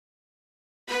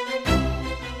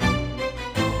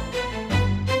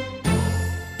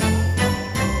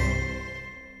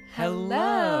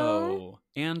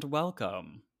And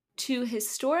welcome. To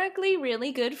Historically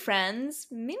Really Good Friends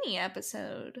mini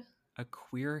episode. A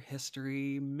queer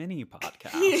history mini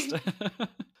podcast.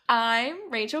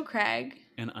 I'm Rachel Craig.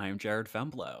 And I'm Jared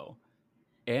Femblow.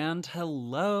 And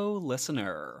hello,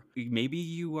 listener. Maybe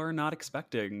you are not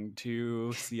expecting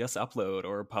to see us upload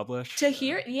or publish To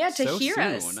hear soon.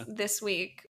 us this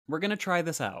week. We're going to try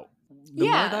this out. We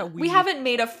haven't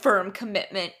made a firm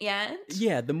commitment yet.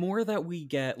 Yeah, the more that we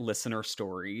get listener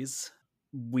stories,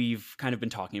 we've kind of been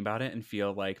talking about it and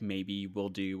feel like maybe we'll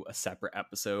do a separate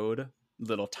episode,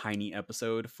 little tiny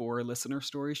episode for listener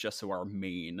stories, just so our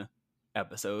main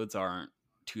episodes aren't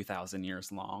 2,000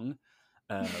 years long.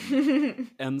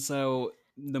 And so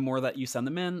the more that you send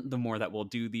them in, the more that we'll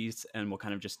do these, and we'll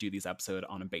kind of just do these episodes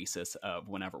on a basis of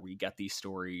whenever we get these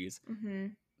stories. Mm-hmm.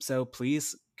 So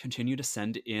please continue to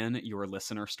send in your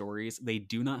listener stories. They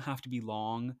do not have to be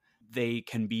long. They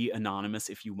can be anonymous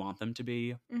if you want them to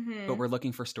be. Mm-hmm. But we're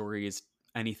looking for stories,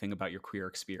 anything about your queer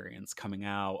experience, coming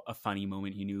out, a funny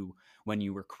moment you knew when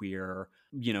you were queer,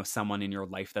 someone in your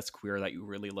life that's queer that you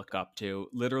really look up to.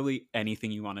 Literally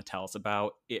anything you want to tell us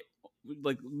about it.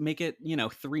 Like, make it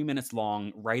 3 minutes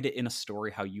long. Write it in a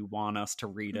story how you want us to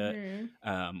read it.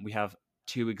 We have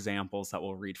 2 examples that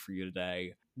we'll read for you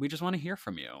today. We just want to hear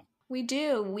from you. We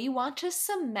do. We want to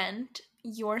cement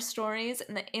your stories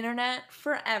in the internet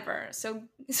forever. So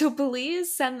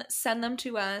please send them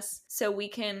to us so we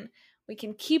can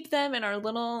keep them in our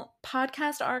little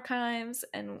podcast archives,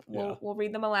 and we'll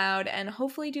read them aloud and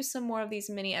hopefully do some more of these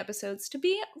mini episodes to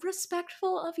be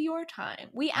respectful of your time.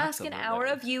 We ask an hour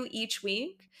of you each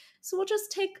week, so we'll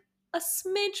just take a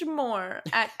smidge more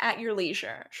at your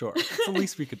leisure. Sure. It's the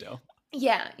least we could do.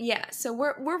 Yeah. So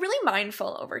we're really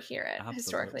mindful over here at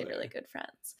Historically Really Good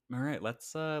Friends. All right,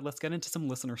 let's get into some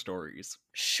listener stories.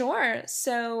 Sure.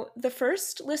 So the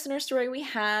first listener story we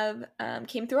have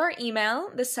came through our email.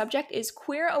 The subject is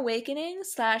Queer Awakening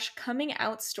 / Coming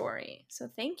Out Story. So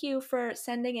thank you for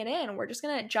sending it in. We're just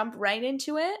gonna jump right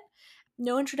into it.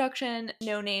 No introduction,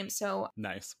 no name. So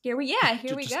nice. Here we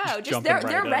go. Just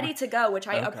they're ready to go, which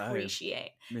I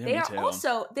appreciate. They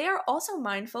are also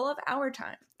mindful of our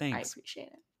time. Thanks. I appreciate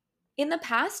it. In the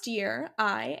past year,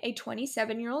 I, a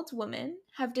 27-year-old woman,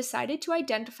 have decided to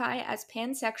identify as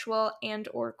pansexual and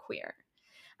or queer.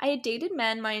 I had dated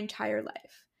men my entire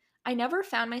life. I never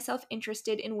found myself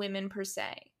interested in women per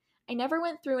se. I never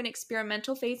went through an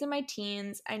experimental phase in my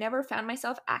teens. I never found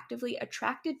myself actively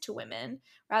attracted to women,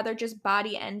 rather just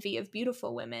body envy of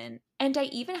beautiful women. And I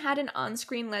even had an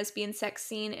on-screen lesbian sex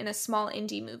scene in a small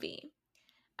indie movie.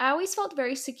 I always felt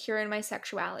very secure in my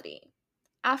sexuality.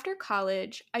 After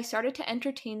college, I started to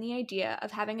entertain the idea of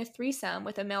having a threesome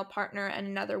with a male partner and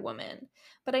another woman,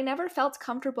 but I never felt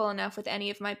comfortable enough with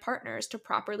any of my partners to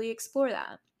properly explore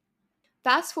that.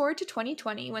 Fast forward to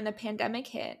 2020, when the pandemic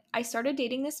hit, I started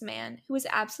dating this man who was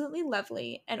absolutely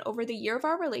lovely, and over the year of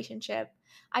our relationship,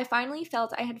 I finally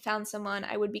felt I had found someone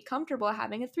I would be comfortable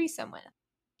having a threesome with.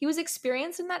 He was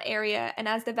experienced in that area, and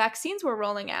as the vaccines were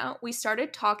rolling out, we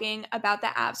started talking about the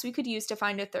apps we could use to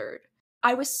find a third.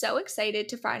 I was so excited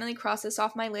to finally cross this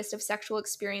off my list of sexual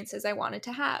experiences I wanted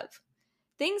to have.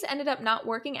 Things ended up not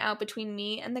working out between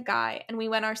me and the guy, and we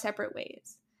went our separate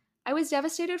ways. I was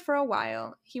devastated for a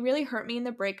while. He really hurt me in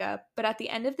the breakup, but at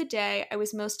the end of the day, I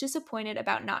was most disappointed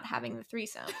about not having the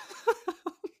threesome.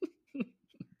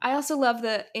 I also love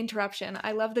the interruption.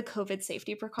 I love the COVID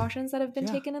safety precautions that have been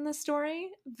taken in this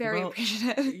story. Very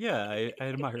appreciative. Yeah, I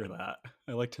admire that.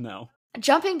 I like to know.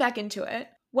 Jumping back into it,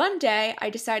 one day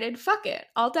I decided, fuck it,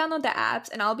 I'll download the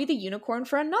apps and I'll be the unicorn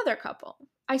for another couple.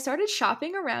 I started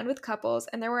shopping around with couples,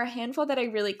 and there were a handful that I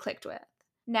really clicked with.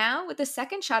 Now, with the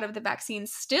second shot of the vaccine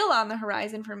still on the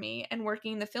horizon for me and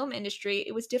working in the film industry,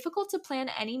 it was difficult to plan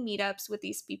any meetups with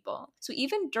these people. So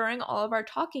even during all of our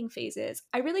talking phases,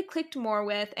 I really clicked more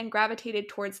with and gravitated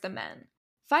towards the men.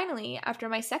 Finally, after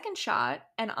my second shot,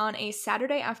 and on a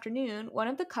Saturday afternoon, one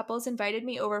of the couples invited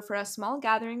me over for a small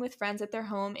gathering with friends at their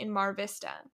home in Mar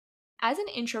Vista. As an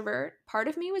introvert, part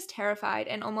of me was terrified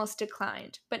and almost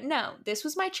declined, but no, this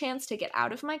was my chance to get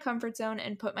out of my comfort zone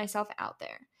and put myself out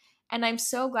there. And I'm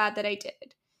so glad that I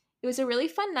did. It was a really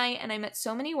fun night, and I met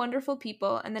so many wonderful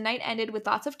people, and the night ended with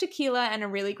lots of tequila and a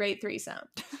really great threesome.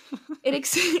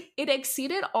 It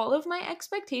exceeded all of my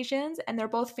expectations, and they're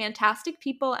both fantastic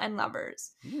people and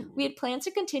lovers. Ooh. We had plans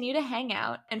to continue to hang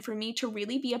out and for me to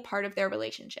really be a part of their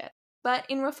relationship. But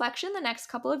in reflection the next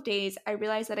couple of days, I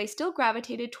realized that I still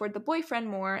gravitated toward the boyfriend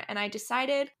more, and I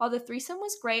decided, while the threesome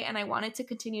was great and I wanted to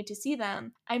continue to see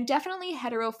them, I'm definitely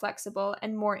hetero-flexible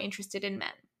and more interested in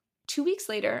men. 2 weeks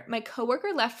later, my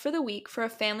coworker left for the week for a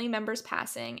family member's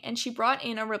passing, and she brought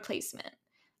in a replacement.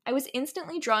 I was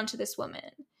instantly drawn to this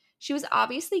woman. She was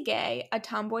obviously gay, a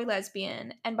tomboy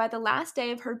lesbian, and by the last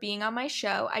day of her being on my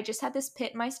show, I just had this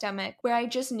pit in my stomach where I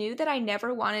just knew that I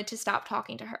never wanted to stop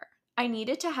talking to her. I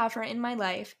needed to have her in my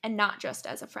life and not just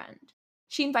as a friend.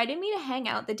 She invited me to hang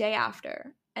out the day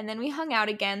after, and then we hung out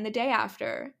again the day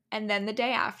after, and then the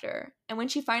day after, and when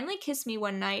she finally kissed me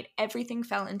one night, everything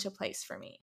fell into place for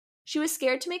me. She was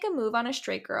scared to make a move on a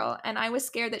straight girl, and I was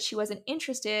scared that she wasn't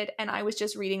interested and I was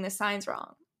just reading the signs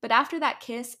wrong. But after that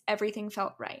kiss, everything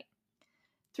felt right.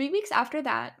 3 weeks after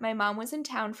that, my mom was in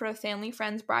town for a family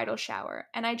friend's bridal shower,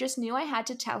 and I just knew I had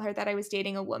to tell her that I was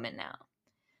dating a woman now.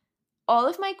 All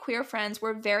of my queer friends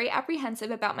were very apprehensive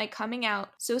about my coming out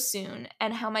so soon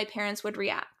and how my parents would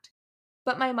react.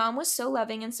 But my mom was so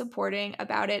loving and supporting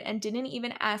about it and didn't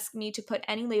even ask me to put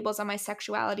any labels on my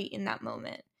sexuality in that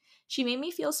moment. She made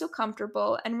me feel so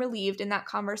comfortable and relieved in that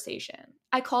conversation.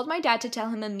 I called my dad to tell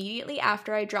him immediately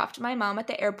after I dropped my mom at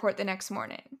the airport the next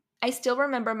morning. I still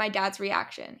remember my dad's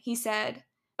reaction. He said,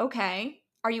 "Okay,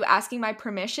 are you asking my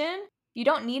permission? You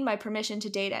don't need my permission to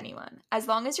date anyone. As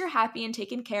long as you're happy and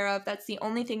taken care of, that's the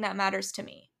only thing that matters to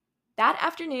me." That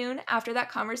afternoon, after that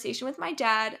conversation with my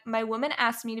dad, my woman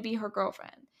asked me to be her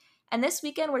girlfriend. And this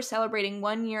weekend, we're celebrating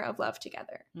 1 year of love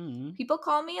together. Mm. People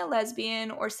call me a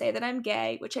lesbian or say that I'm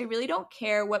gay, which I really don't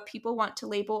care what people want to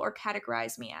label or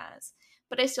categorize me as.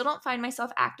 But I still don't find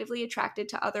myself actively attracted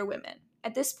to other women.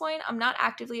 At this point, I'm not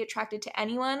actively attracted to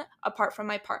anyone apart from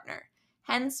my partner,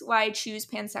 hence why I choose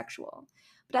pansexual.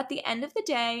 But at the end of the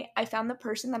day, I found the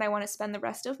person that I want to spend the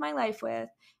rest of my life with,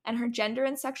 and her gender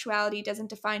and sexuality doesn't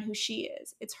define who she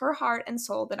is. It's her heart and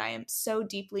soul that I am so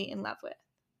deeply in love with.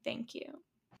 Thank you.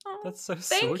 Oh, That's so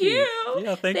thank sweet. you.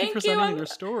 Yeah, thank you for Thank you. sending in your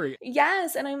story.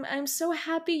 Yes, and I'm so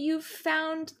happy you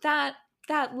found that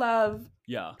love.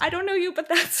 Yeah. I don't know you, but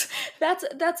that's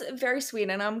very sweet,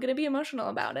 and I'm gonna be emotional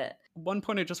about it. One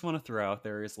point I just want to throw out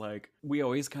there is like we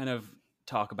always kind of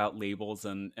talk about labels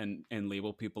and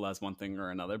label people as one thing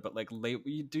or another, but like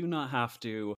you do not have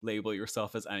to label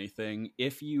yourself as anything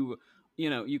if you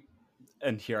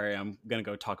and here I am gonna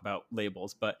go talk about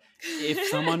labels, but if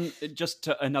someone, just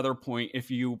to another point, if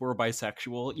you were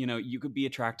bisexual, you could be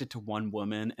attracted to one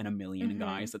woman and a million Mhm.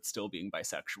 guys that's still being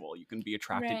bisexual. You can be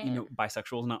attracted, Right.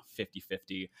 bisexual is not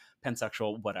 50-50,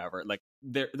 pansexual, whatever. Like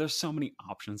there's so many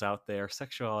options out there.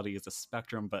 Sexuality is a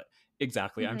spectrum, but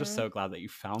exactly. I'm just Mhm. so glad that you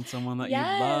found someone that you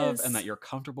love and that Yes. you're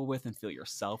comfortable with and feel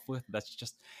yourself with.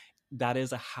 That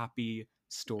is a happy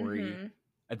story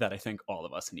Mhm. that I think all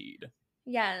of us need.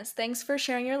 Yes. Thanks for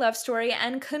sharing your love story,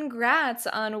 and congrats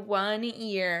on 1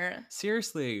 year.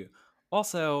 Seriously.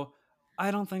 Also,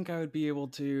 I don't think I would be able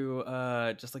to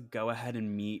just like go ahead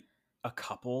and meet a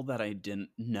couple that I didn't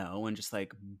know and just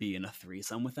like be in a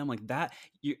threesome with them like that.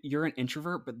 You're an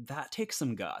introvert, but that takes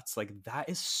some guts. Like that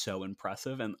is so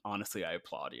impressive, and honestly, I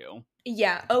applaud you.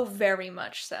 Yeah, oh, very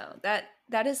much so.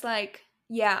 That is like,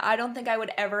 yeah, I don't think I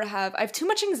would ever have. I have too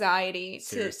much anxiety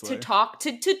to Seriously, talk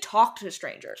to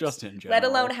strangers, just in let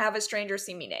alone general. have a stranger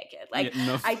see me naked. Yeah, Like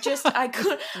no, I could,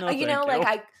 no, thank like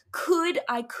you.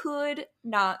 I could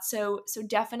not. So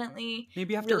definitely,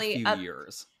 Maybe after a really, few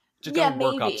years, just yeah, gotta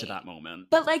work up to maybe. that moment.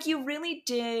 But like you really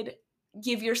did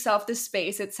give yourself the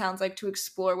space. It sounds like, to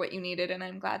explore what you needed, and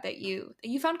I'm glad that you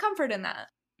found comfort in that.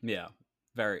 Yeah,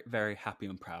 very, very happy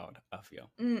and proud of you.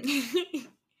 Mm.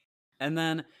 And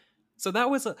then, so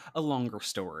that was a longer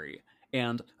story.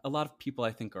 And a lot of people,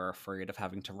 I think, are afraid of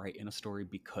having to write in a story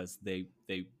because they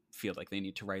feel like they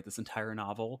need to write this entire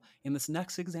novel. And this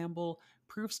next example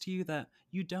proves to you that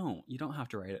you don't have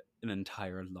to write an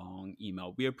entire long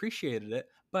email. We appreciated it,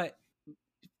 but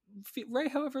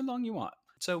write however long you want.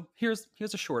 So here's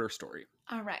a shorter story.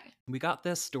 All right. We got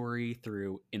this story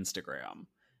through Instagram,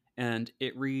 and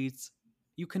it reads,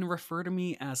 "You can refer to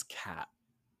me as Kat.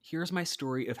 Here's my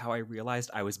story of how I realized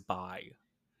I was bi.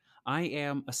 I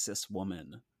am a cis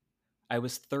woman. I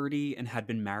was 30 and had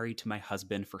been married to my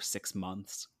husband for 6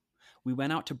 months. We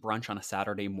went out to brunch on a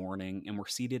Saturday morning and were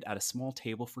seated at a small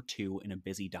table for two in a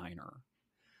busy diner.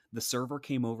 The server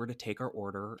came over to take our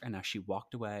order, and as she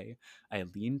walked away, I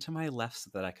leaned to my left so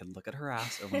that I could look at her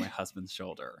ass over my husband's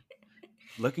shoulder.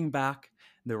 Looking back,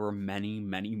 there were many,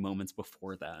 many moments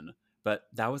before then, but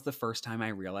that was the first time I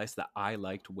realized that I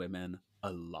liked women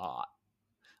a lot.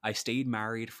 I stayed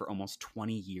married for almost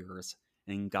 20 years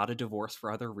and got a divorce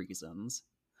for other reasons.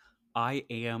 I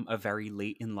am a very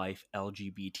late in life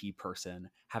LGBT person,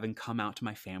 having come out to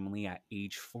my family at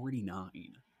age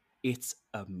 49. It's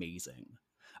amazing.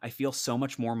 I feel so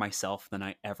much more myself than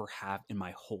I ever have in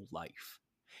my whole life.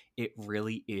 It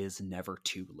really is never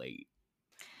too late."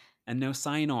 And no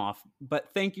sign off,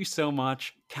 but thank you so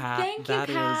much, Kat. Thank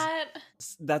you, Kat.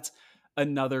 That's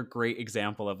another great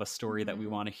example of a story that we Mhm.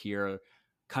 want to hear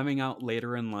coming out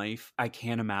later in life. I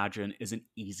can't imagine is an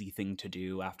easy thing to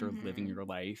do after living Mhm. your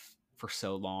life for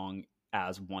so long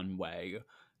as one way.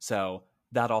 So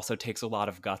that also takes a lot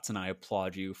of guts, and I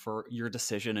applaud you for your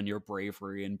decision and your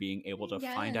bravery and being able to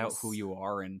find out who Yes. you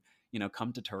are and,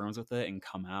 come to terms with it and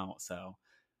come out. So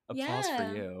applause for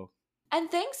Yeah. you. And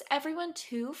thanks everyone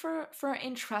too for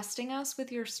entrusting us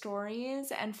with your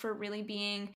stories and for really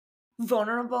being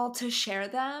vulnerable to share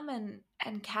them.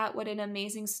 And Kat, what an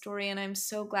amazing story, and I'm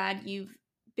so glad you've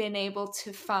been able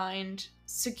to find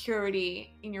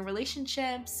security in your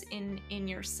relationships, in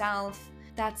yourself.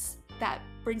 That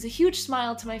brings a huge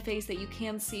smile to my face that you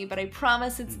can see, but I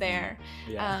promise it's Hmm. there.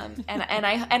 Yeah.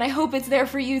 And I hope it's there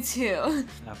for you too.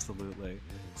 Absolutely.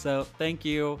 So, thank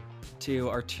you to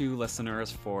our 2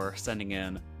 listeners for sending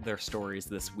in their stories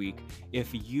this week.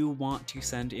 If you want to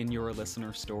send in your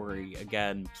listener story,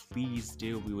 again, please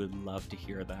do. We would love to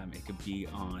hear them. It could be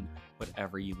on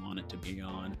whatever you want it to be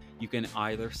on. You can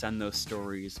either send those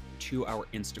stories to our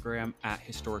Instagram at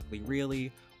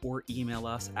historicallyreally or email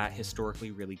us at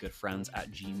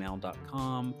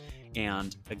historicallyreallygoodfriends@gmail.com.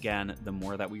 And again, the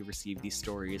more that we receive these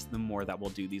stories, the more that we'll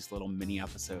do these little mini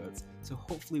episodes. So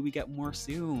hopefully we get more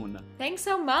soon. Thanks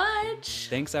so much.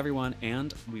 Thanks, everyone,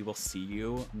 and we will see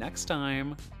you next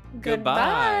time. Goodbye.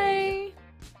 Goodbye.